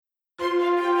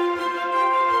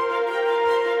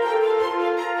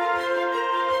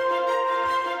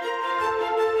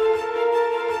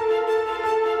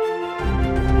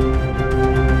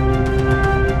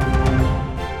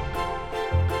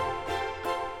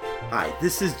Hi,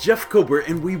 this is Jeff Kober,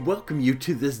 and we welcome you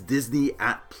to this Disney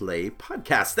at Play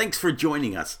podcast. Thanks for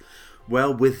joining us.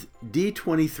 Well, with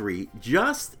D23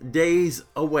 just days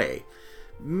away,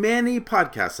 many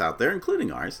podcasts out there,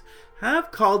 including ours,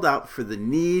 have called out for the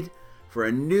need for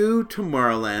a new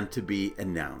Tomorrowland to be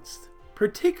announced,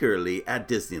 particularly at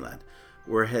Disneyland,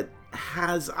 where it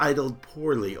has idled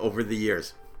poorly over the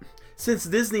years. Since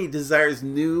Disney desires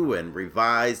new and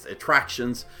revised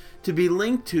attractions to be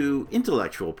linked to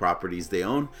intellectual properties they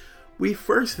own, we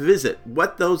first visit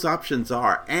what those options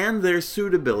are and their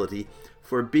suitability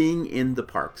for being in the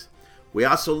parks. We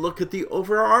also look at the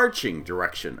overarching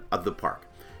direction of the park.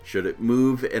 Should it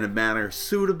move in a manner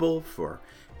suitable for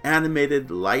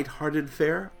animated, light-hearted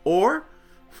fare or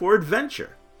for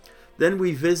adventure? Then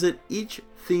we visit each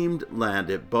themed land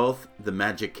at both the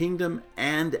Magic Kingdom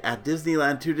and at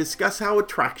Disneyland to discuss how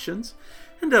attractions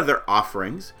and other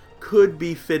offerings could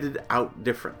be fitted out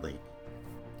differently.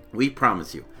 We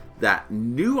promise you that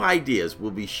new ideas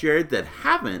will be shared that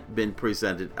haven't been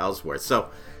presented elsewhere. So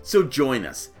join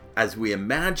us as we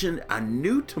imagine a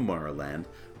new Tomorrowland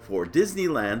for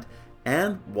Disneyland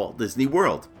and Walt Disney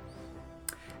World.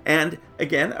 And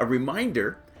again, a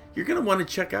reminder, you're going to want to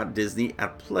check out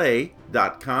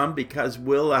DisneyAtPlay.com because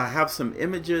we'll have some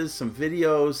images, some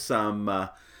videos, some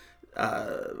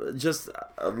just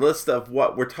a list of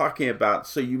what we're talking about.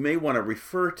 So you may want to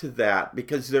refer to that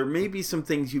because there may be some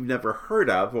things you've never heard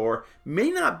of or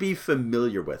may not be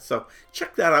familiar with. So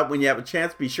check that out when you have a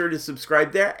chance. Be sure to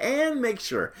subscribe there and make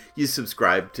sure you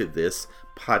subscribe to this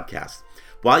podcast.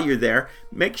 While you're there,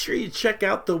 make sure you check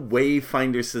out the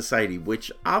Wayfinder Society,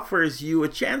 which offers you a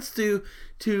chance to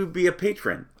be a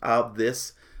patron of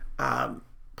this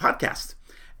podcast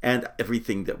and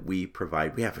everything that we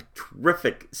provide. We have a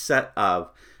terrific set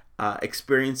of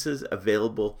experiences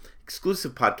available,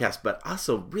 exclusive podcasts, but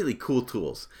also really cool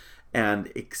tools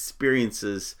and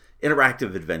experiences,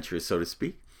 interactive adventures, so to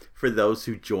speak, for those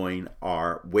who join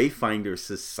our Wayfinder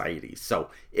Society. So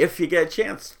if you get a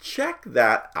chance, check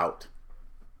that out.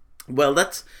 Well,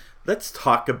 let's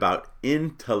talk about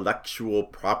intellectual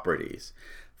properties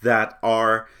that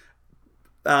are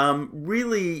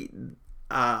really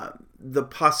the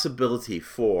possibility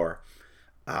for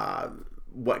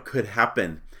what could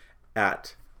happen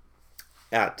at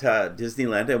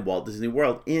Disneyland and Walt Disney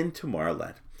World in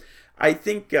Tomorrowland. I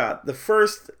think the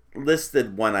first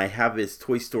listed one I have is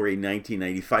Toy Story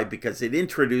 1995 because it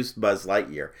introduced Buzz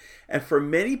Lightyear. And for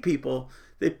many people,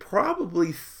 they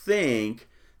probably think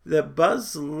that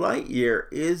Buzz Lightyear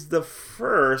is the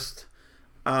first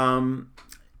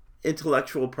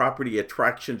intellectual property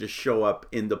attraction to show up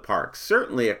in the park.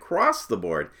 Certainly across the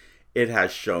board, it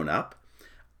has shown up.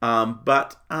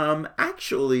 But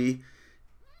actually,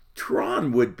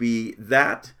 Tron would be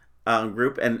that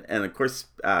group. And of course,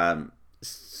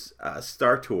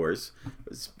 Star Tours,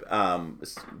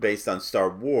 based on Star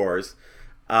Wars,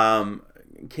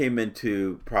 came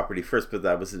into property first, but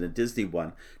that wasn't a Disney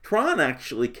one. Tron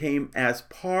actually came as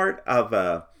part of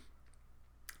a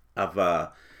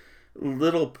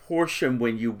little portion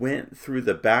when you went through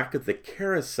the back of the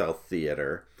Carousel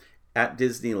Theater at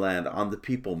Disneyland on the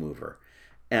People Mover.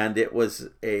 And it was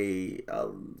a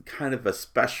kind of a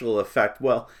special effect.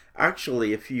 Well,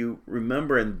 actually, if you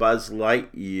remember in Buzz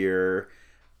Lightyear,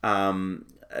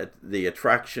 the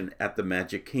attraction at the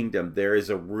Magic Kingdom, there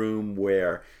is a room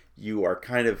where you are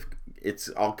it's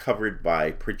all covered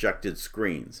by projected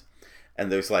screens. And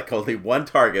there's like only one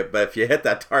target, but if you hit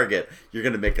that target, you're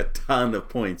going to make a ton of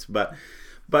points. But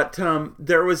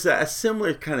there was a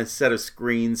similar kind of set of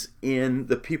screens in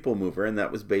the People Mover, and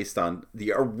that was based on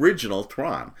the original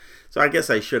Tron. So I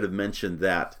guess I should have mentioned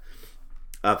that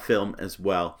film as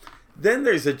well. Then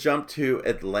there's a jump to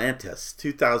Atlantis,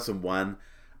 2001.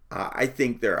 I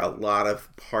think there are a lot of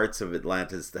parts of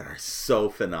Atlantis that are so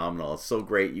phenomenal, so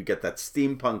great. You get that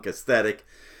steampunk aesthetic.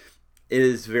 It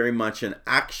is very much an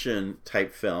action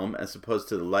type film as opposed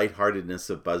to the lightheartedness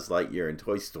of Buzz Lightyear and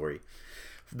Toy Story.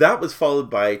 That was followed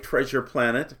by Treasure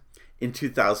Planet in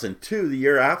 2002, the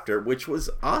year after, which was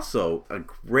also a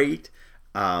great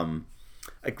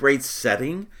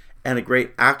setting and a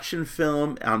great action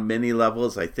film on many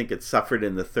levels. I think it suffered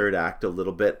in the third act a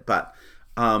little bit, but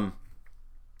the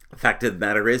fact of the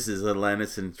matter is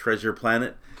Atlantis and Treasure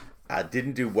Planet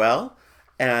didn't do well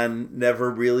and never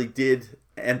really did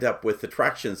end up with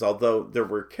attractions, although there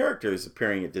were characters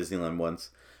appearing at Disneyland once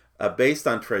based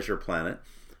on Treasure Planet.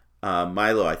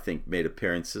 Milo, I think, made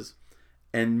appearances.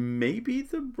 And maybe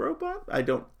the robot? I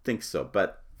don't think so.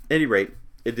 But at any rate,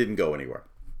 it didn't go anywhere.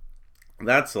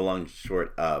 That's the long and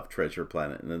short of Treasure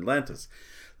Planet in Atlantis.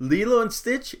 Lilo and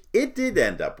Stitch, it did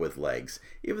end up with legs.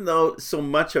 Even though so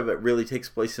much of it really takes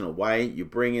place in Hawaii, you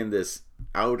bring in this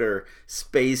outer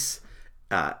space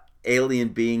alien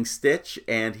being Stitch,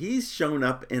 and he's shown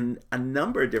up in a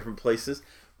number of different places.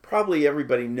 Probably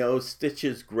everybody knows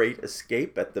Stitch's Great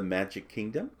Escape at the Magic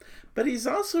Kingdom, but he's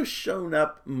also shown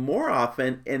up more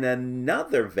often in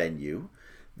another venue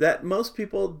that most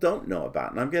people don't know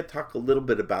about. And I'm going to talk a little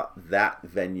bit about that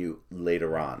venue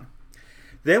later on.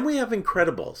 Then we have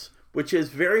Incredibles, which is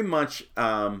very much,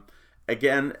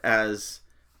 again, as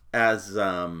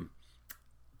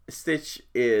Stitch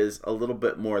is a little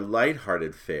bit more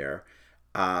lighthearted fare.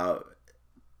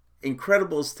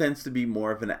 Incredibles tends to be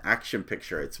more of an action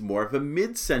picture. It's more of a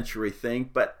mid-century thing,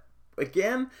 but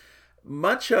again,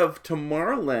 much of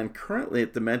Tomorrowland currently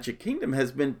at the Magic Kingdom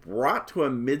has been brought to a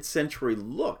mid-century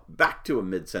look, back to a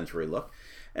mid-century look.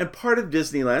 And part of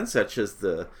Disneyland, such as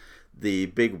the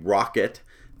big rocket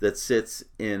that sits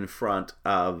in front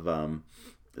of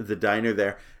the diner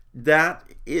there, that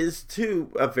is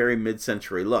too a very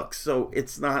mid-century look. So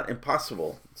it's not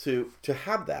impossible to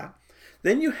have that.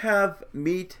 Then you have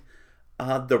Meet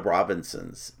the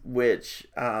Robinsons, which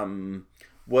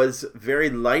was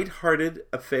very light-hearted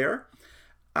affair,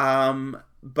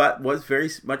 but was very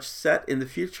much set in the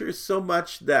future, so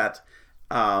much that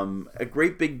A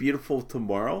Great Big Beautiful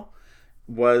Tomorrow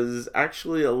was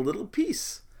actually a little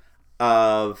piece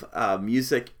of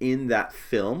music in that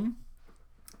film.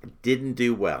 Didn't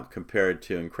do well compared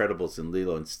to Incredibles and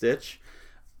Lilo and Stitch,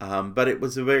 but it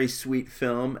was a very sweet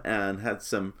film and had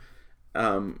some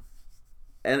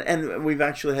and we've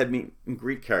actually had meet and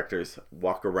greet characters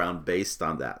walk around based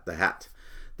on that.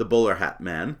 The bowler hat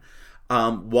man.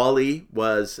 WALL-E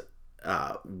was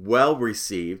well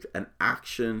received, an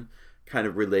action kind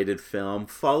of related film,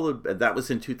 that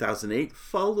was in 2008,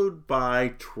 followed by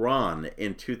Tron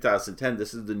in 2010.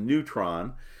 This is the new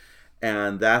Tron,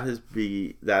 and that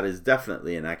is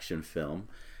definitely an action film.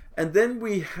 And then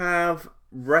we have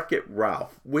Wreck-It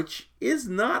Ralph, which is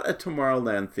not a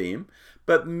Tomorrowland theme,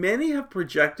 but many have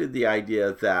projected the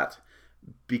idea that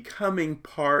becoming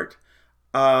part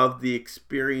of the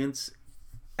experience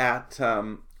at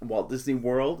Walt Disney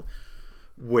World,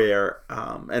 where,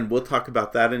 and we'll talk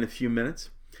about that in a few minutes.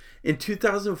 In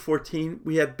 2014,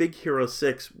 we had Big Hero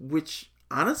 6, which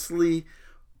honestly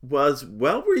was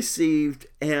well received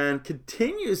and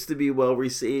continues to be well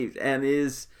received, and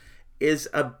is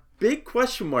a big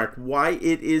question mark why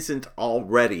it isn't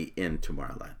already in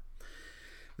Tomorrowland.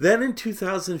 Then in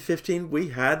 2015, we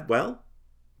had,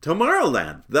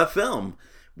 Tomorrowland, the film,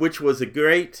 which was a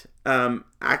great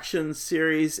action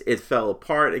series. It fell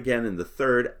apart again in the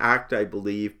third act, I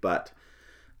believe, but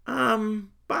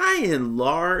by and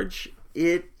large,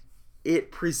 it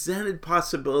presented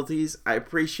possibilities. I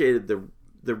appreciated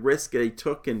the risk they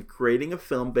took in creating a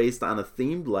film based on a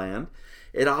themed land.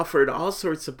 It offered all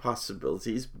sorts of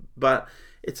possibilities, but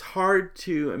it's hard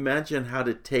to imagine how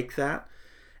to take that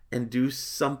and do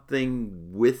something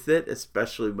with it,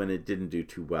 especially when it didn't do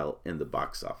too well in the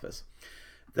box office.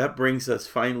 That brings us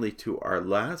finally to our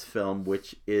last film,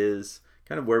 which is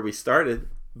kind of where we started,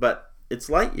 but it's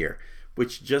Lightyear,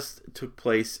 which just took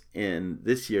place in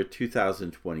this year,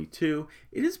 2022.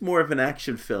 It is more of an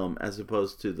action film as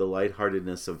opposed to the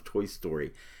lightheartedness of Toy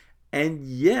Story. And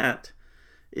yet,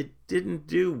 it didn't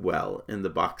do well in the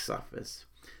box office.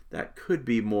 That could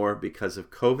be more because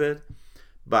of COVID,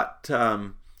 but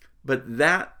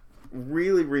that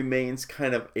really remains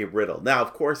kind of a riddle. Now,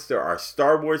 of course, there are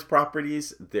Star Wars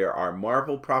properties, there are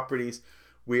Marvel properties.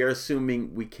 We are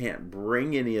assuming we can't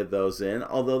bring any of those in,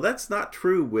 although that's not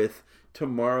true with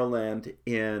Tomorrowland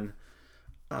in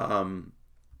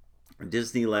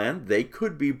Disneyland. They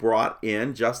could be brought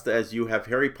in, just as you have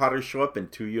Harry Potter show up in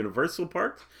 2 Universal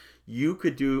parks. You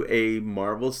could do a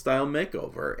Marvel-style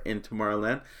makeover in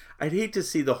Tomorrowland. I'd hate to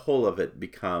see the whole of it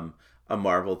become a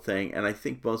Marvel thing, and I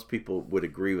think most people would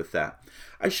agree with that.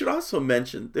 I should also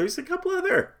mention there's a couple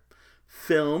other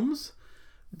films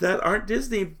that aren't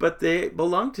Disney, but they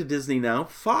belong to Disney now.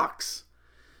 Fox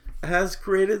has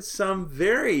created some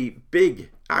very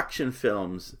big action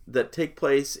films that take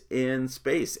place in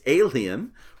space.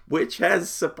 Alien, which has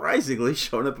surprisingly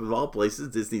shown up of all places,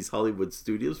 Disney's Hollywood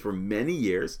Studios for many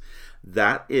years.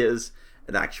 That is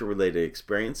an action-related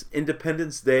experience.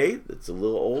 Independence Day, that's a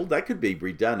little old. That could be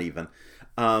redone even.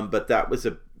 But that was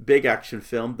a big action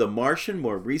film. The Martian,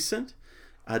 more recent,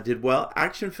 did well.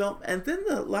 Action film. And then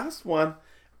the last one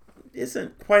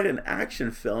isn't quite an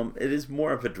action film. It is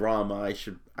more of a drama.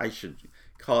 I should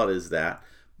call it as that.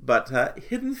 But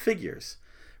Hidden Figures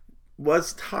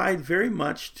was tied very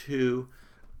much to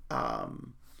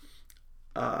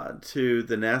to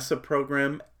the NASA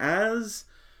program, as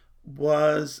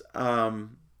was the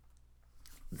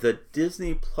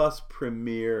Disney Plus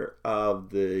premiere of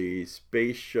the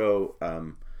space show,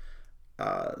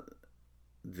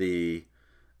 the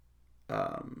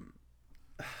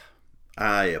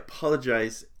I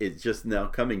apologize. It's just now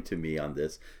coming to me on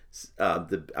this. I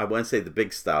want to say the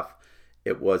big stuff.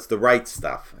 It was The Right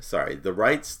Stuff. Sorry, The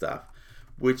Right Stuff,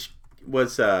 which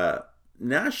was a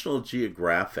National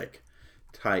Geographic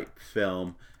type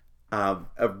film, a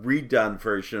redone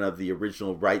version of the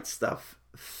original Right Stuff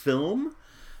film,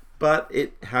 but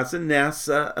it has a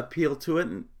NASA appeal to it.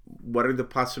 And what are the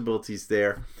possibilities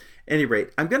there? At any rate,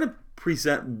 I'm going to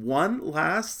present one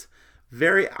last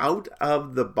very out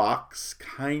of the box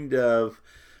kind of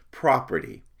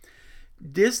property.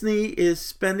 Disney is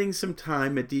spending some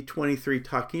time at D23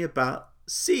 talking about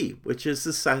SEA, which is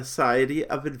the Society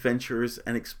of Adventurers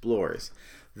and Explorers.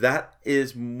 That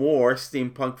is more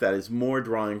steampunk, that is more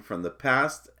drawing from the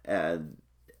past, and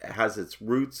has its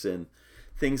roots in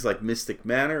things like Mystic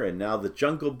Manor and now the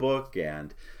Jungle Book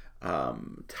and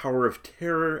Tower of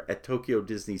Terror at Tokyo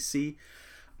Disney Sea.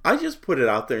 I just put it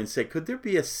out there and say, could there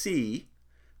be a sea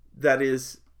that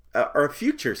is, or a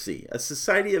future sea, a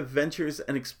Society of Adventurers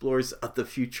and Explorers of the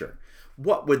future?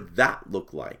 What would that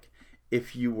look like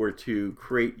if you were to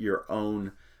create your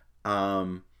own,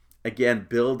 again,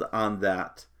 build on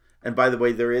that? And by the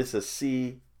way, there is a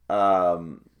sea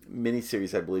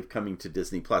miniseries, I believe, coming to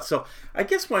Disney Plus. So I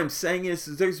guess what I'm saying is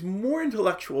there's more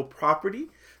intellectual property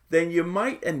than you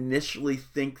might initially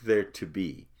think there to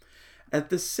be. At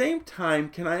the same time,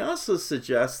 can I also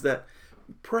suggest that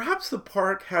perhaps the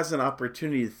park has an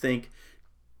opportunity to think,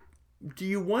 do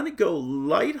you want to go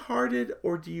lighthearted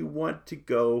or do you want to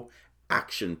go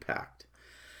action-packed?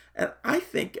 And I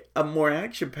think a more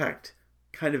action-packed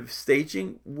kind of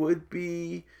staging would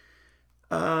be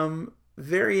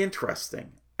very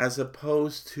interesting, as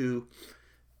opposed to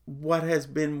what has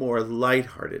been more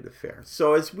lighthearted affair.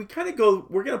 So as we kind of go,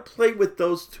 we're going to play with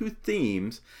those two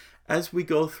themes as we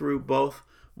go through both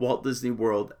Walt Disney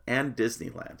World and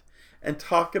Disneyland and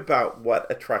talk about what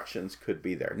attractions could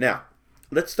be there. Now,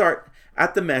 let's start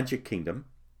at the Magic Kingdom,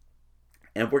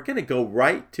 and we're going to go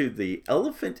right to the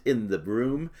elephant in the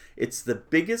room. It's the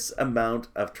biggest amount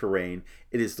of terrain.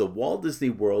 It is the Walt Disney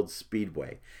World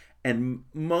Speedway. And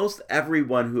most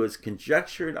everyone who has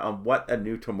conjectured on what a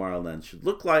new Tomorrowland should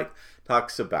look like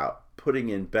talks about putting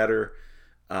in better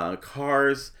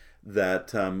cars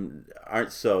that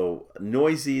aren't so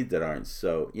noisy, that aren't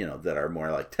so, that are more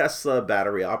like Tesla,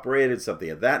 battery operated, something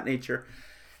of that nature.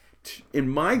 In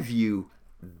my view,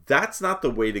 that's not the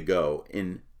way to go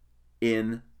in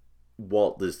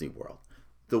Walt Disney World.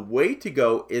 The way to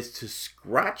go is to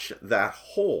scratch that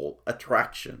whole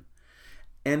attraction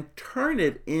and turn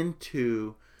it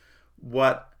into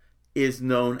what is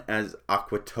known as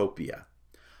Aquatopia.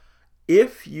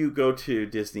 If you go to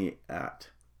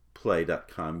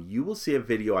Disney@play.com, you will see a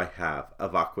video I have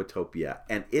of Aquatopia,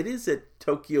 and it is at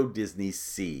Tokyo Disney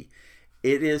Sea.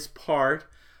 It is part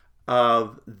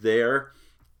of their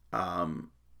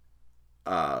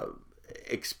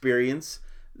experience.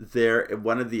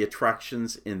 One of the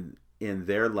attractions in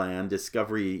their land,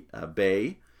 Discovery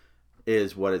Bay,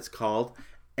 is what it's called.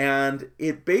 And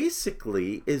it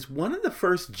basically is one of the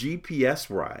first GPS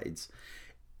rides.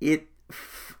 It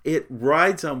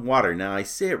rides on water. Now, I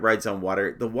say it rides on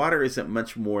water. The water isn't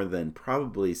much more than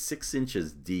probably 6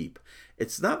 inches deep.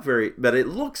 It's not very, but it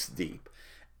looks deep.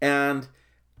 And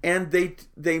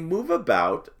they move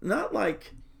about, not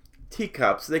like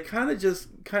teacups. They kind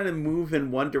of move in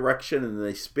one direction and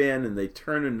they spin and they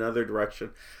turn another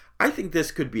direction. I think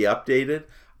this could be updated.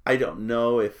 I don't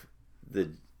know if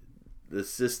the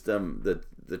system that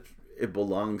it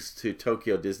belongs to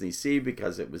Tokyo Disney Sea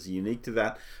because it was unique to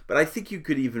that, but I think you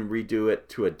could even redo it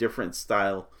to a different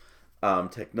style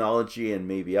technology and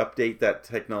maybe update that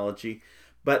technology.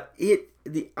 But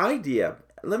the idea,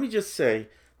 let me just say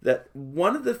that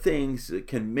one of the things that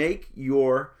can make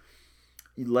your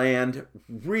land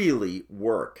really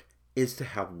work is to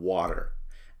have water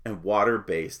and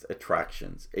water-based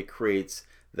attractions. It creates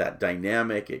that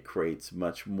dynamic. It creates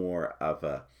much more of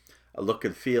a look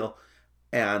and feel.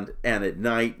 And at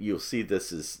night, you'll see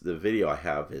this is the video I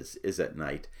have is at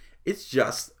night. It's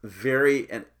just a very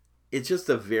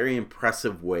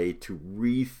impressive way to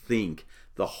rethink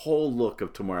the whole look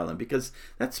of Tomorrowland, because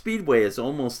that speedway is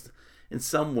almost, in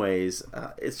some ways,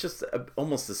 it's just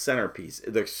almost the centerpiece.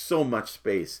 There's so much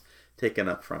space taken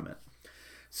up from it.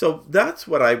 So that's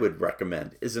what I would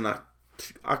recommend, is an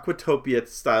Aquatopia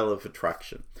style of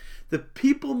attraction. The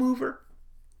People Mover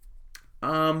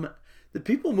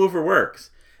works.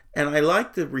 And I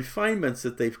like the refinements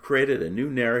that they've created, a new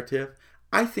narrative.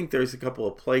 I think there's a couple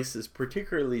of places,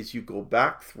 particularly as you go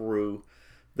back through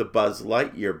the Buzz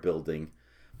Lightyear building,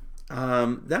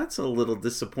 that's a little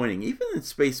disappointing. Even in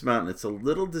Space Mountain, it's a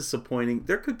little disappointing.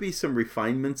 There could be some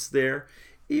refinements there,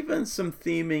 even some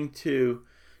theming to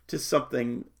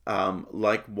something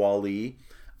like WALL-E,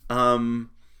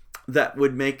 that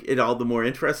would make it all the more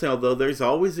interesting. Although there's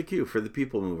always a queue for the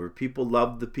People Mover. People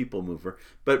love the People Mover,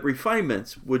 but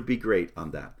refinements would be great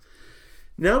on that.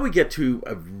 Now we get to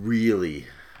a really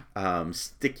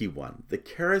sticky one, the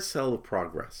Carousel of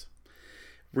Progress.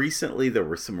 Recently, there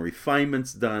were some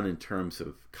refinements done in terms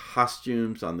of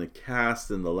costumes on the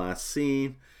cast in the last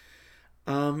scene.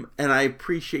 And I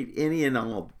appreciate any and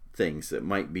all things that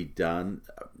might be done.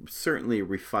 Certainly a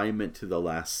refinement to the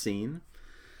last scene.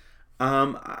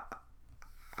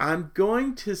 I'm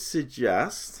going to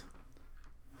suggest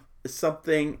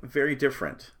something very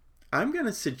different. I'm going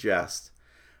to suggest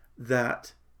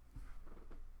that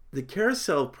the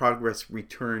Carousel of Progress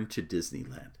return to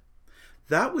Disneyland.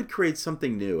 That would create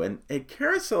something new. And a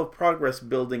Carousel of Progress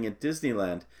building at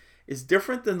Disneyland is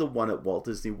different than the one at Walt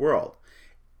Disney World.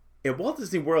 At Walt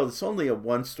Disney World, it's only a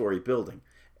one-story building.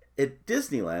 At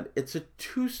Disneyland, it's a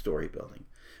two-story building.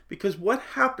 Because what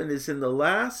happened is in the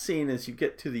last scene, as you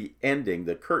get to the ending,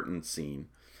 the curtain scene,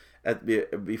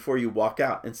 before you walk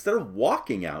out, instead of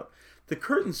walking out, the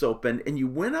curtains opened and you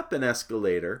went up an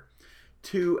escalator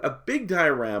to a big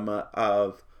diorama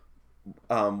of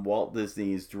Walt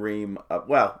Disney's dream.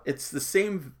 It's the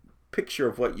same picture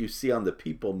of what you see on the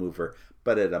People Mover,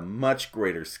 but at a much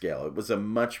greater scale. It was a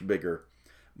much bigger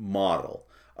model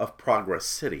of Progress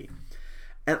City.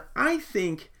 And I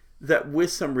think that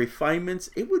with some refinements,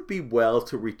 it would be well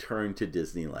to return to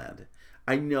Disneyland.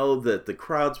 I know that the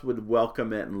crowds would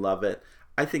welcome it and love it.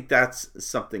 I think that's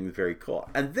something very cool.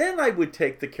 And then I would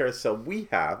take the carousel we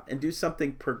have and do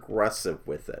something progressive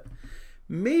with it.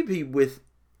 Maybe with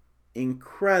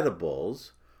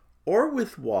Incredibles, or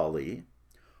with WALL-E,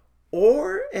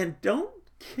 or, and don't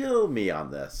kill me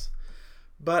on this,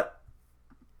 but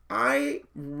I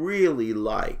really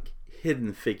like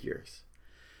Hidden Figures.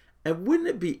 And wouldn't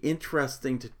it be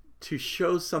interesting to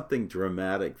show something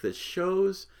dramatic that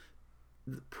shows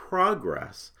the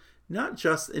progress, not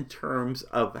just in terms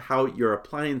of how your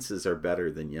appliances are better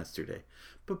than yesterday,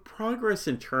 but progress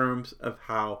in terms of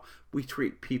how we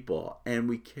treat people, and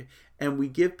we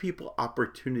give people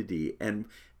opportunity, and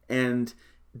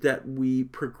that we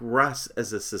progress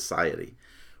as a society.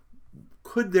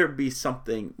 Could there be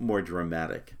something more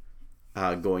dramatic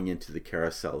going into the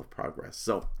Carousel of Progress?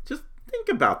 So just think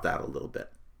about that a little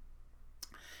bit.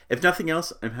 If nothing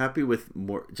else, I'm happy with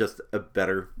just a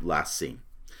better last scene.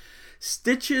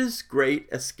 Stitch's Great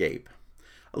Escape.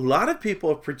 A lot of people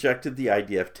have projected the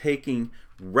idea of taking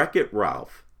Wreck-It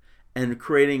Ralph and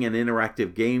creating an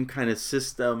interactive game kind of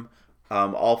system,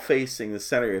 all facing the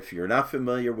center. If you're not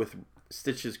familiar with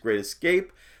Stitch's Great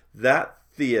Escape, that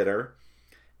theater,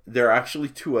 there are actually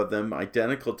two of them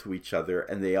identical to each other,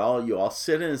 and you all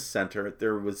sit in the center.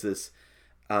 There was this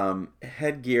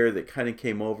headgear that kind of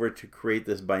came over to create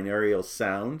this binaural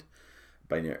sound.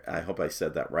 I hope I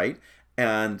said that right.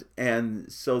 And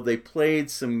so they played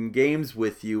some games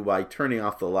with you by turning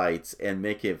off the lights and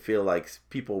making it feel like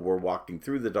people were walking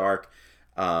through the dark,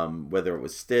 whether it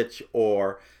was Stitch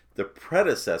or the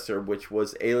predecessor, which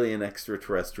was Alien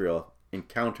Extraterrestrial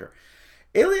Encounter.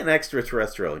 Alien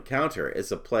Extraterrestrial Encounter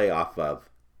is a play off of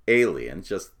Alien,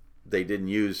 just they didn't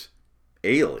use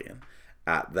Alien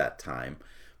at that time.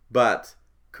 But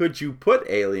could you put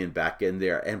Alien back in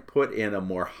there and put in a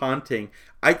more haunting?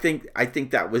 I think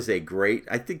that was a great.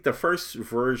 I think the first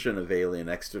version of Alien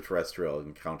Extraterrestrial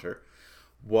Encounter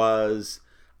was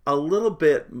a little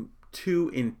bit too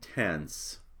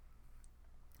intense,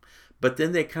 but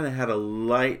then they kind of had a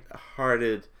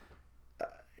light-hearted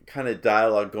kind of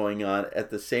dialogue going on at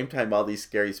the same time. All these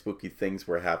scary, spooky things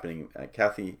were happening.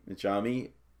 Kathy Najimy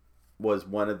was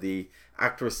one of the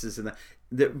actresses in that.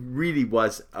 That really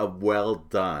was a well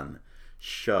done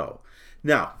show.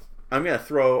 Now, I'm going to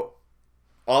throw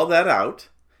all that out.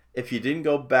 If you didn't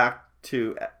go back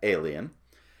to Alien,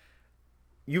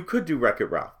 you could do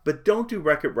Wreck-It Ralph, but don't do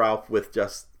Wreck-It Ralph with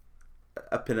just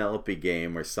a Penelope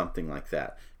game or something like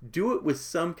that. Do it with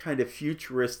some kind of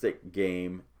futuristic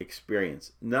game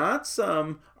experience. Not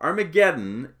some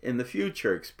Armageddon in the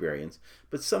future experience,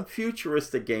 but some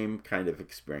futuristic game kind of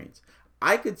experience.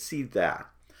 I could see that.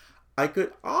 I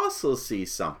could also see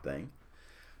something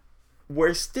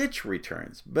where Stitch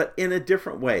returns, but in a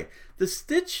different way. The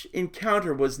Stitch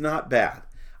encounter was not bad.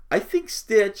 I think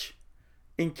Stitch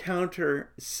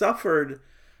encounter suffered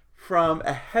from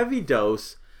a heavy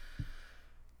dose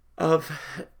of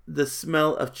the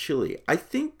smell of chili. I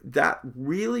think that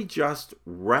really just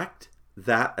wrecked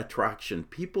that attraction.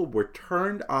 People were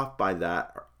turned off by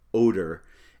that odor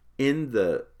in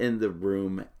the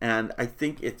room, and I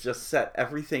think it just set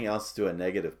everything else to a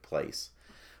negative place.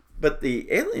 But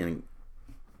the alien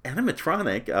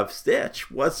animatronic of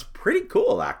Stitch was pretty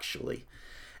cool, actually.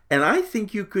 And I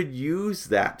think you could use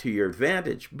that to your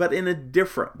advantage, but in a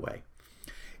different way.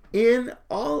 In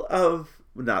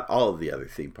not all of the other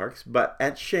theme parks, but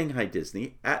at Shanghai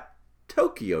Disney, at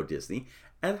Tokyo Disney,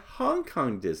 at Hong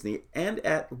Kong Disney, and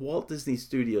at Walt Disney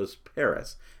Studios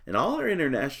Paris, in all our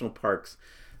international parks,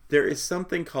 there is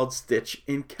something called Stitch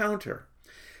Encounter.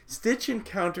 Stitch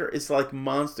Encounter is like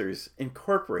Monsters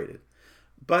Incorporated,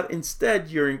 but instead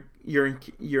you're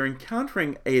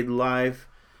encountering a live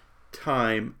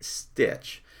time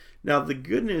Stitch. Now the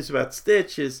good news about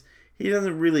Stitch is he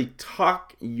doesn't really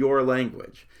talk your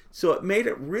language, so it made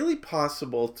it really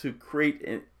possible to create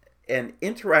an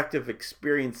interactive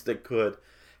experience that could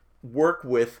work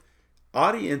with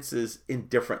audiences in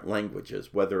different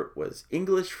languages, whether it was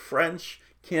English, French,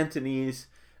 Cantonese,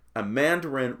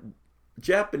 Mandarin,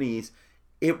 Japanese.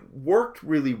 It worked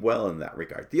really well in that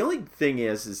regard. The only thing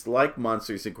is like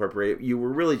Monsters Incorporated, you were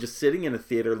really just sitting in a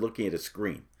theater looking at a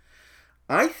screen.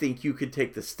 I think you could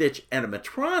take the Stitch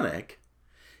animatronic,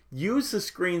 use the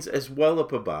screens as well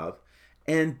up above,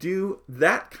 and do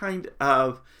that kind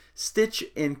of Stitch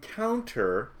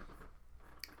encounter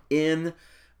in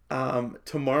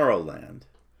Tomorrowland.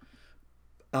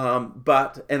 And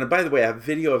by the way, I have a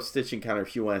video of Stitch Encounter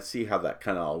if you want to see how that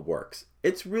kind of all works.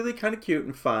 It's really kind of cute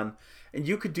and fun, and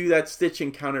you could do that Stitch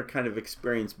Encounter kind of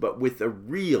experience, but with a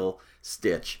real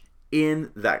Stitch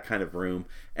in that kind of room,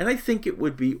 and I think it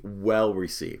would be well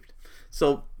received.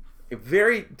 So,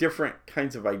 very different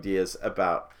kinds of ideas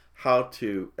about how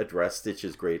to address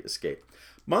Stitch's Great Escape.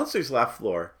 Monsters Laugh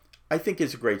Floor, I think,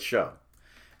 is a great show.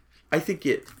 I think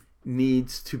it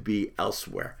needs to be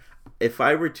elsewhere. If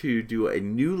I were to do a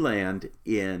new land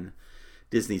in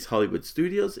Disney's Hollywood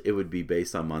Studios, it would be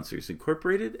based on Monsters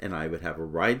Incorporated, and I would have a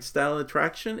ride-style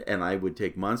attraction, and I would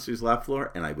take Monsters Laugh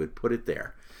Floor, and I would put it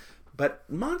there. But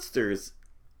Monsters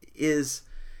is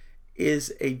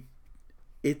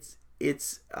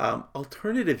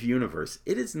alternative universe.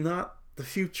 It is not the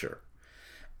future,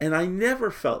 and I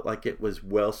never felt like it was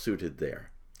well suited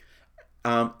there.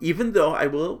 Even though I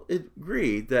will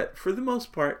agree that for the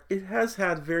most part it has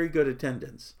had very good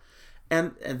attendance,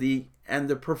 and the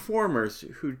performers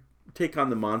who take on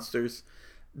the monsters,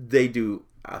 they do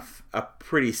a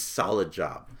pretty solid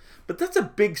job. But that's a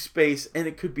big space, and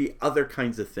it could be other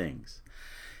kinds of things.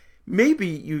 Maybe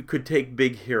you could take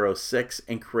Big Hero 6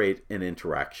 and create an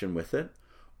interaction with it,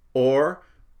 or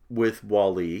with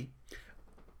WALL-E.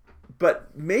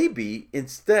 But maybe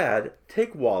instead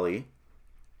take WALL-E,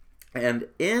 and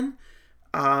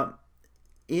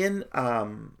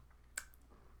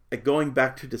going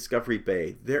back to Discovery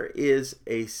Bay, there is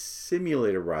a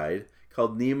simulator ride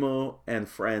called Nemo and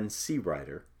Friends Sea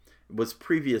Rider. It was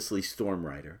previously Storm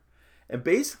Rider. And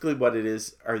basically what it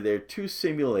is are they're two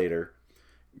simulator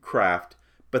craft,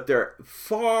 but they're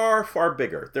far, far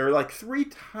bigger. They're like 3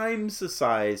 times the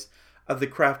size of the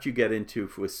craft you get into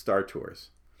with Star Tours.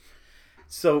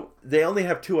 So they only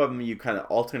have 2 of them. You kind of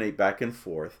alternate back and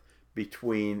forth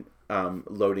between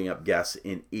loading up guests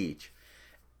in each.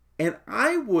 And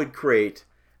I would create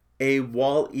a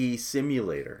WALL-E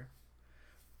simulator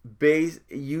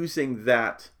using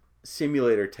that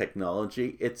simulator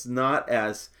technology. It's not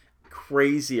as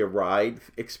crazy a ride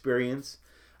experience.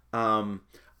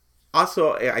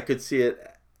 Also, I could see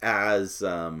it as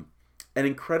an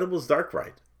Incredibles dark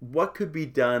ride. What could be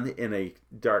done in a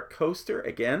dark coaster?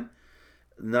 Again,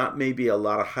 not maybe a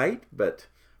lot of height, but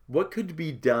what could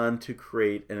be done to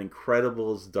create an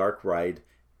Incredibles dark ride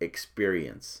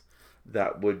experience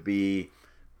that would be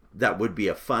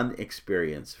a fun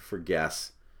experience for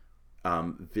guests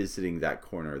visiting that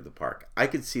corner of the park? I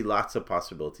could see lots of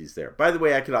possibilities there. By the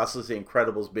way, I could also see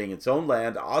Incredibles being its own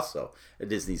land, also at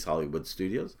Disney's Hollywood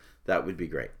Studios. That would be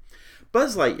great.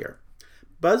 Buzz Lightyear.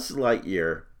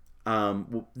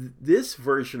 This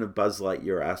version of Buzz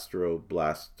Lightyear Astro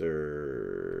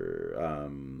Blaster,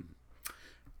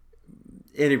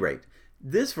 any rate,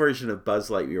 this version of Buzz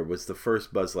Lightyear was the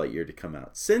first Buzz Lightyear to come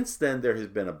out. Since then, there has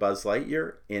been a Buzz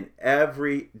Lightyear in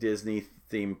every Disney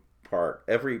theme park.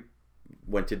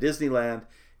 Went to Disneyland,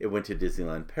 it went to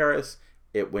Disneyland Paris,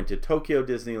 it went to Tokyo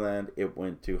Disneyland, it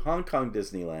went to Hong Kong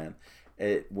Disneyland,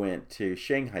 it went to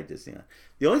Shanghai Disneyland.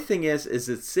 The only thing is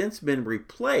it's since been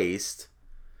replaced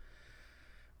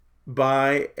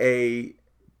by a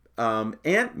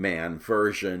Ant-Man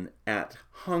version at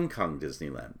Hong Kong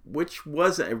Disneyland, which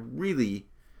was a really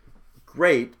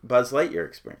great Buzz Lightyear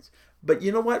experience. But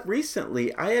you know what?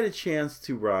 Recently, I had a chance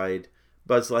to ride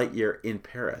Buzz Lightyear in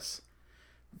Paris.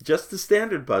 Just the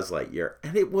standard Buzz Lightyear.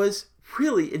 And it was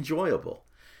really enjoyable.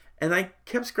 And I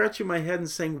kept scratching my head and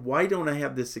saying, why don't I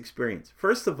have this experience?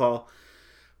 First of all,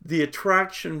 the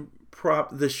attraction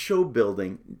prop, the show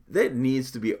building, that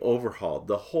needs to be overhauled.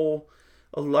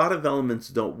 A lot of elements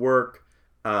don't work.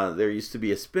 There used to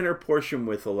be a spinner portion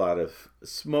with a lot of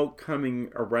smoke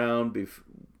coming around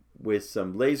with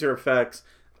some laser effects.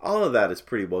 All of that is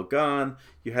pretty well gone.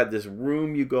 You had this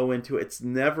room you go into. It's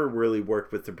never really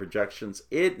worked with the projections.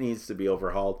 It needs to be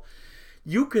overhauled.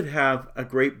 You could have a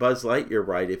great Buzz Lightyear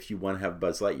ride if you want to have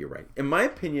Buzz Lightyear ride. In my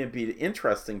opinion, it'd be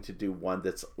interesting to do one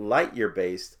that's Lightyear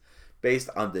based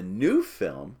on the new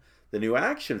film, the new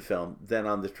action film, than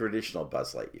on the traditional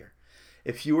Buzz Lightyear.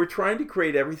 If you were trying to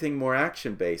create everything more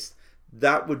action-based,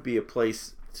 that would be a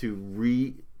place to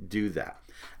redo that.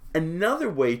 Another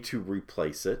way to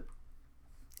replace it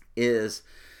is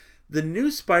the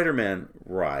new Spider-Man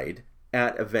ride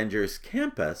at Avengers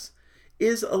Campus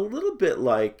is a little bit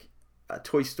like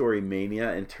Toy Story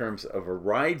Mania in terms of a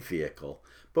ride vehicle.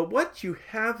 But what you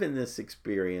have in this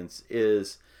experience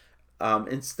is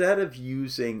instead of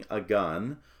using a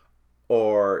gun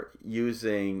or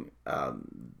using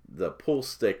the pull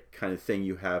stick kind of thing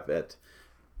you have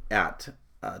at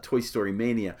Toy Story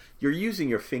Mania, you're using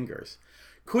your fingers.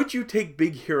 Could you take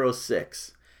Big Hero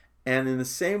 6 and in the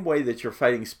same way that you're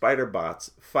fighting spider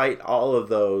bots, fight all of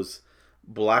those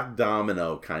black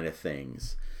domino kind of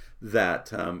things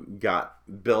that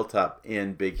got built up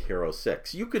in Big Hero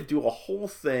 6? You could do a whole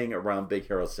thing around Big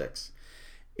Hero 6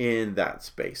 in that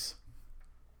space.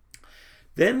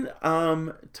 Then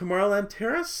Tomorrowland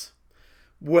Terrace.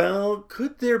 Well,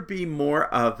 could there be more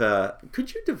of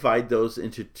could you divide those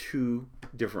into two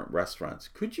different restaurants?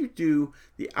 Could you do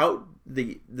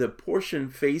the portion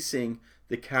facing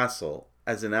the castle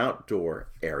as an outdoor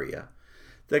area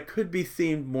that could be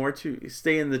themed more to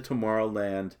stay in the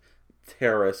Tomorrowland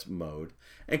Terrace mode?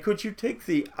 And could you take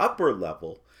the upper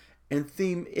level and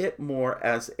theme it more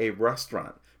as a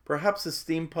restaurant? Perhaps a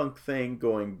steampunk thing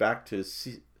going back to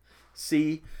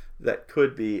sea that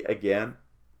could be, again,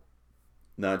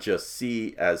 not just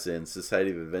sea as in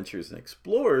Society of Adventurers and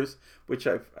Explorers, which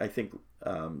I think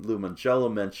Lou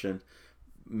Mangello mentioned,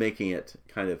 making it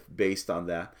kind of based on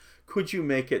that. Could you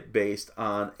make it based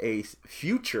on a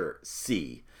future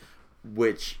sea,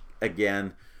 which,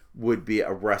 again, would be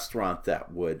a restaurant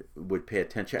that would pay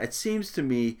attention? It seems to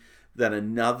me that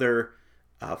another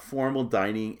formal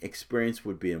dining experience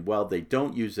would be they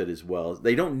don't use it as well.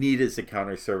 They don't need it as a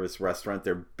counter service restaurant.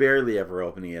 They're barely ever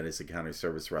opening it as a counter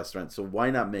service restaurant. So why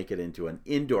not make it into an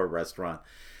indoor restaurant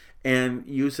and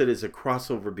use it as a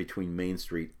crossover between Main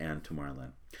Street and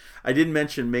Tomorrowland? I didn't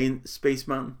mention Space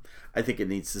Mountain. I think it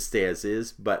needs to stay as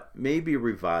is, but maybe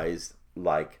revised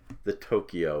like the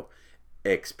Tokyo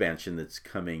expansion that's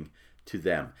coming to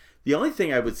them. The only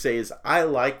thing I would say is I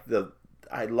like the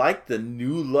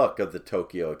new look of the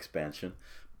Tokyo expansion,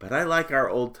 but I like our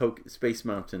old Space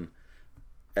Mountain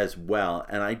as well,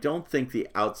 and I don't think the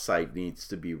outside needs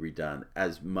to be redone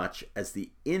as much as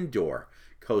the indoor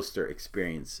coaster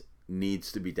experience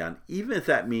needs to be done, even if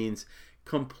that means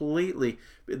completely.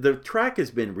 The track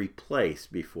has been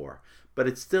replaced before, but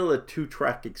it's still a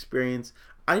two-track experience.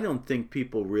 I don't think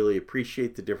people really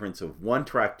appreciate the difference of one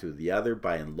track to the other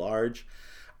by and large.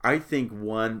 I think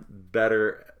one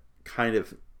better kind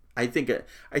of I think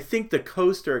the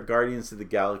coaster at Guardians of the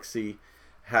Galaxy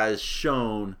has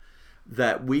shown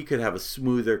that we could have a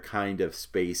smoother kind of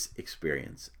space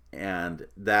experience, and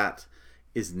that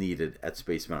is needed at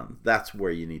Space Mountain. That's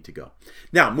where you need to go.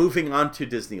 Now, moving on to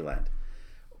Disneyland.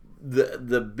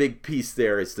 The big piece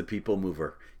there is the People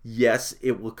Mover. Yes,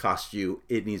 it will cost you.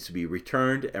 It needs to be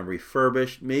returned and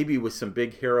refurbished, maybe with some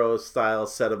Big Hero style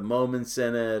set of moments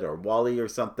in it, or Wall-E or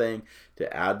something,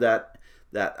 to add that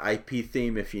IP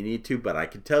theme if you need to. But I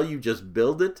can tell you, just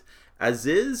build it as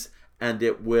is, and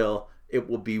it will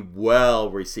be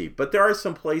well received. But there are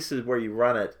some places where you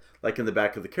run it, like in the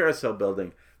back of the Carousel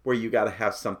building, where you got to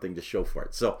have something to show for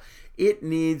it. So it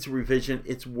needs revision.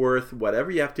 It's worth whatever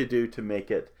you have to do to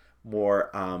make it more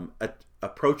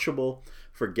approachable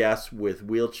for guests with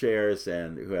wheelchairs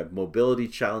and who have mobility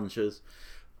challenges.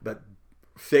 But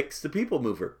fix the People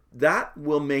Mover. That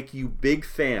will make you big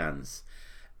fans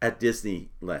at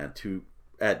Disneyland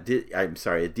at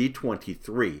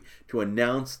D23 to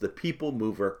announce the People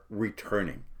Mover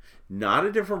returning. Not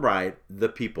a different ride, the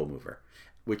People Mover,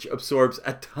 which absorbs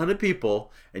a ton of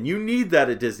people, and you need that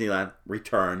at Disneyland.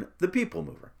 Return the People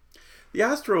Mover. The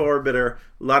Astro Orbiter,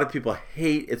 a lot of people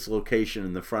hate its location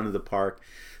in the front of the park.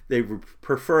 They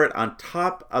prefer it on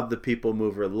top of the People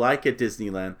Mover, like at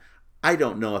Disneyland. I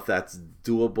don't know if that's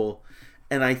doable.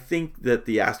 And I think that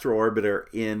the Astro Orbiter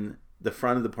in the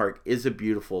front of the park is a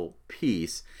beautiful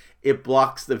piece. It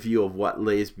blocks the view of what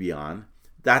lays beyond.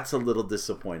 That's a little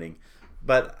disappointing.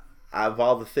 But of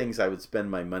all the things I would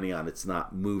spend my money on, it's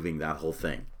not moving that whole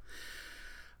thing.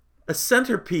 A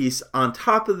centerpiece on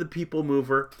top of the People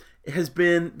Mover has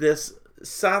been this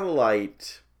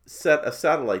satellite set of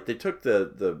satellite. They took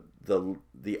the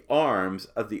arms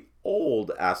of the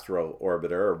old Astro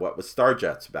Orbiter, or what was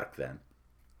Starjets back then,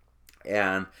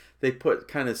 and they put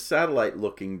kind of satellite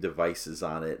looking devices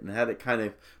on it and had it kind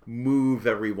of move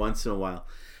every once in a while.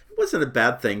 It wasn't a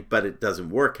bad thing, but it doesn't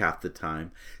work half the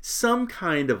time. Some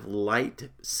kind of light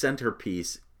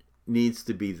centerpiece needs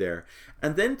to be there.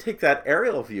 And then take that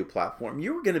aerial view platform.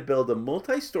 You were going to build a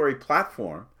multi-story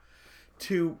platform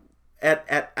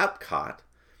at Epcot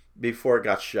before it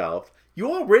got shelved.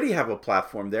 You already have a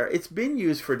platform there. It's been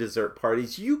used for dessert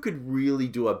parties. You could really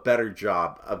do a better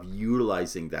job of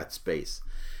utilizing that space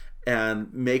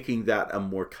and making that a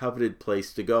more coveted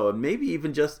place to go. And maybe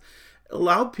even just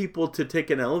allow people to take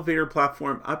an elevator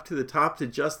platform up to the top to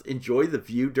just enjoy the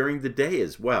view during the day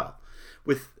as well.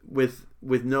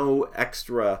 With no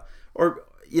extra, or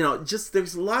just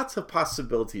there's lots of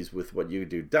possibilities with what you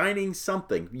do. Dining,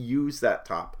 something, use that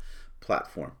top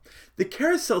platform. The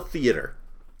Carousel Theater.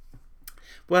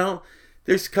 Well,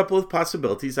 there's a couple of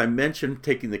possibilities. I mentioned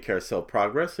taking the Carousel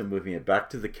Progress and moving it back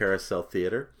to the Carousel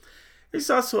Theater. There's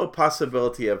also a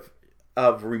possibility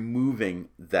of removing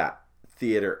that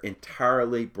theater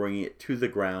entirely, bringing it to the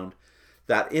ground.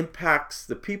 That impacts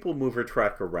the People Mover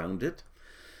track around it.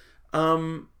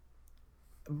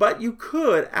 But you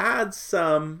could add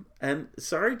some, and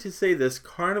sorry to say this,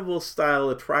 carnival style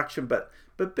attraction, but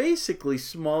basically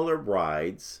smaller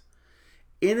rides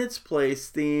in its place,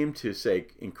 themed to, say,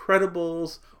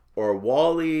 Incredibles or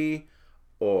WALL-E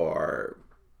or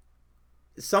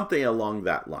something along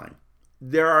that line.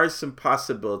 There are some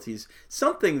possibilities.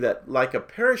 Something that, like a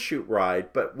parachute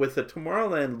ride, but with a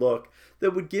Tomorrowland look,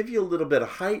 that would give you a little bit of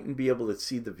height and be able to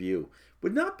see the view.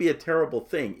 Would not be a terrible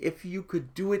thing if you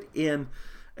could do it in,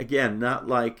 again, not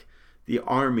like the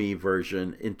Army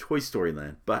version in Toy Story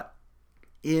Land, but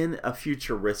in a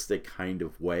futuristic kind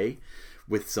of way,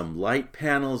 with some light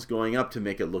panels going up to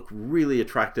make it look really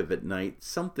attractive at night,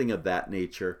 something of that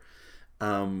nature.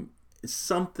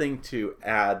 Something to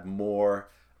add more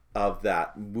of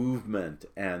that movement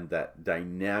and that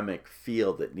dynamic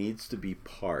feel that needs to be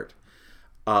part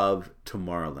of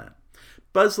Tomorrowland.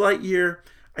 Buzz Lightyear,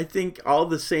 I think all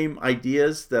the same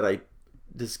ideas that I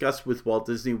discussed with Walt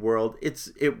Disney World.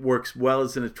 It works well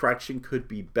as an attraction, could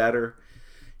be better.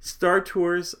 Star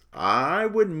Tours, I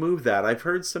wouldn't move that. I've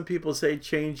heard some people say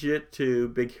change it to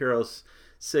Big Hero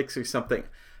 6 or something.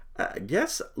 I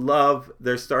guess love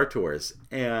their Star Tours.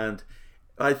 And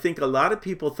I think a lot of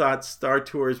people thought Star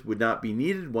Tours would not be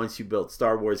needed once you built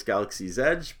Star Wars Galaxy's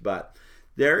Edge, but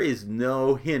there is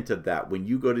no hint of that when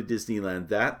you go to Disneyland.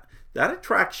 That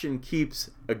attraction keeps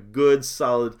a good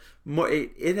solid,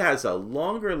 it has a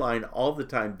longer line all the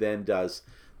time than does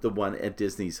the one at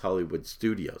Disney's Hollywood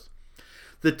Studios.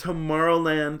 The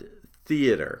Tomorrowland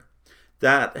Theater,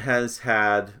 that has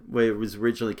had, well, it was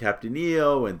originally Captain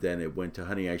EO, and then it went to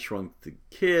Honey, I Shrunk the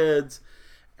Kids,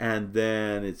 and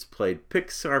then it's played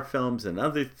Pixar films and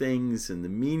other things in the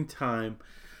meantime.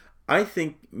 I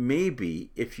think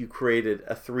maybe if you created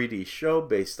a 3D show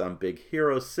based on Big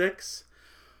Hero 6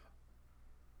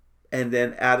 and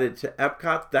then added to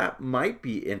Epcot, that might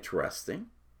be interesting.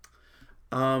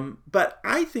 But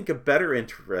I think a better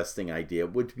interesting idea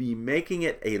would be making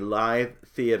it a live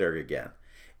theater again.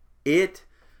 It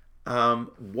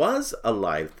was a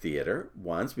live theater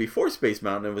once. Before Space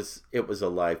Mountain, it was a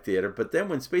live theater. But then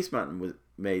when Space Mountain was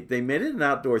made, they made it an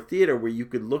outdoor theater where you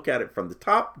could look at it from the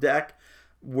top deck,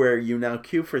 where you now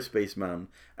queue for Space Mountain,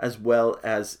 as well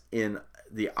as in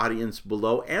the audience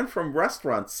below, and from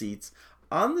restaurant seats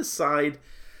on the side.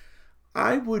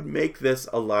 I would make this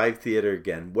a live theater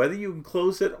again. Whether you can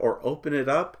close it or open it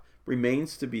up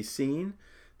remains to be seen.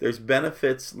 There's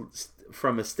benefits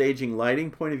from a staging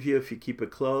lighting point of view if you keep it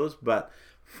closed, but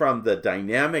from the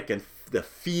dynamic and the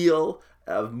feel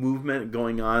of movement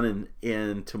going on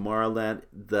in Tomorrowland,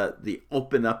 the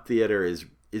open up theater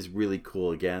is really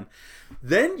cool again.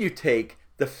 Then you take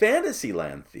the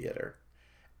Fantasyland Theater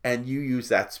and you use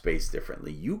that space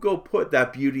differently. You go put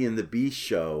that Beauty and the Beast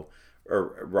show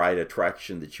or ride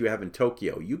attraction that you have in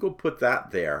Tokyo, you go put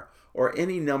that there, or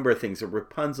any number of things, a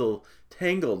Rapunzel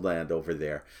Tangled Land over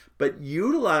there, but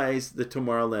utilize the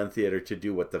Tomorrowland Theater to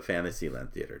do what the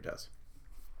Fantasyland Theater does.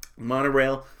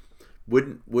 Monorail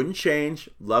wouldn't change.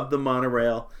 Love the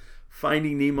monorail.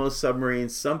 Finding Nemo submarine,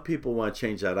 some people want to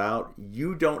change that out.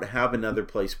 You don't have another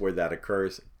place where that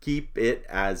occurs. Keep it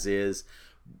as is.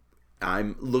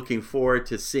 I'm looking forward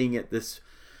to seeing it this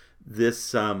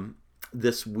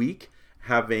week,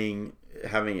 having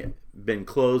it been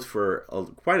closed for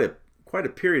quite a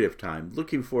period of time.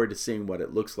 Looking forward to seeing what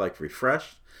it looks like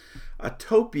refreshed.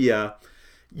 Autopia,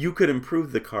 you could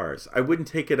improve the cars. I wouldn't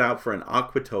take it out for an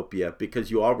Aquatopia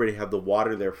because you already have the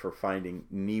water there for Finding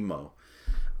Nemo.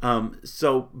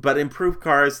 But improved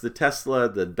cars, the Tesla,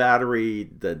 the battery,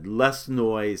 the less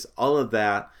noise, all of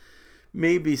that.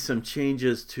 Maybe some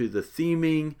changes to the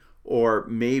theming, or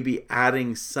maybe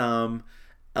adding some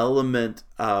element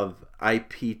of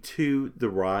IP to the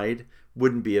ride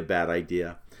wouldn't be a bad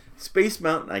idea. Space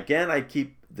Mountain, again, I'd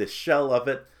keep the shell of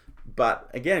it, but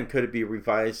again, could it be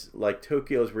revised like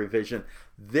Tokyo's revision?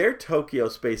 Their Tokyo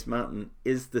Space Mountain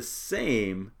is the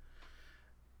same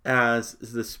as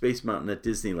the Space Mountain at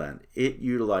Disneyland. It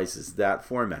utilizes that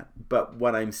format. But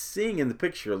what I'm seeing in the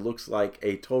picture looks like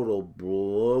a total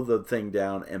blow the thing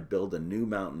down and build a new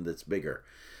mountain that's bigger.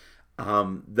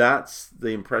 That's the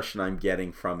impression I'm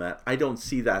getting from it. I don't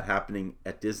see that happening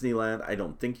at Disneyland. I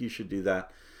don't think you should do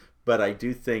that. But I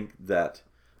do think that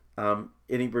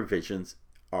any revisions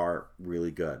are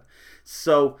really good.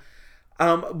 So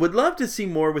would love to see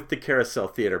more with the Carousel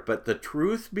Theater. But the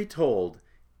truth be told,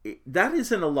 that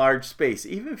isn't a large space.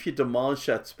 Even if you demolish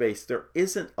that space, there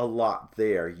isn't a lot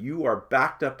there. You are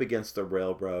backed up against the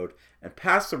railroad, and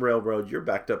past the railroad, you're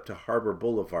backed up to Harbor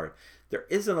Boulevard. There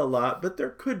isn't a lot, but there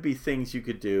could be things you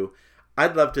could do.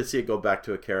 I'd love to see it go back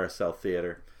to a Carousel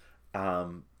Theater.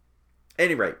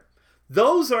 Any rate,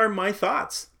 those are my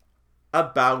thoughts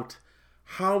about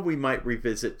how we might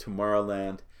revisit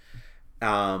Tomorrowland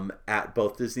at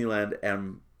both Disneyland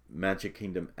and Magic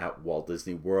Kingdom at Walt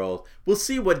Disney World. We'll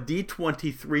see what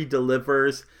D23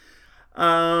 delivers.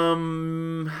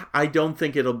 I don't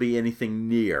think it'll be anything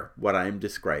near what I'm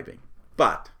describing.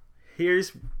 But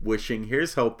here's wishing,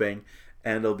 here's hoping,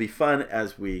 and it'll be fun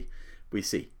as we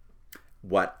see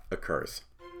what occurs.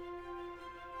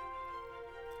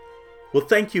 Well,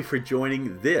 thank you for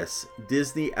joining this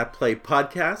Disney at Play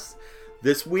podcast.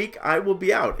 This week, I will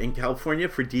be out in California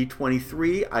for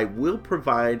D23. I will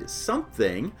provide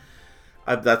something.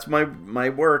 That's my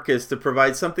work, is to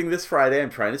provide something this Friday.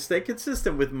 I'm trying to stay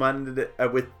consistent with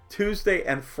with Tuesday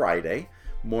and Friday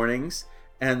mornings.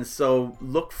 And so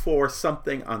look for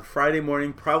something on Friday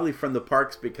morning, probably from the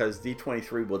parks, because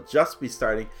D23 will just be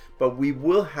starting. But we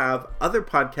will have other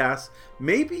podcasts,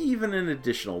 maybe even an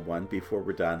additional one before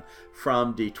we're done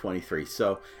from D23.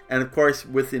 So, and of course,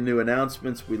 with the new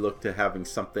announcements, we look to having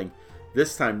something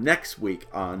this time next week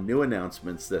on new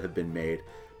announcements that have been made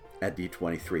at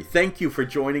D23. Thank you for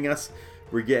joining us.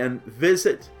 Again,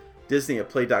 visit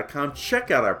DisneyAtPlay.com.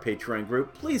 Check out our Patreon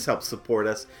group. Please help support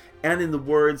us. And in the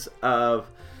words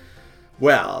of,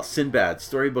 Sinbad's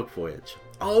Storybook Voyage,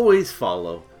 always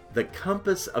follow the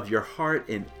compass of your heart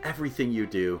in everything you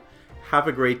do. Have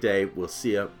a great day. We'll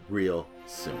see you real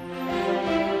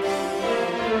soon.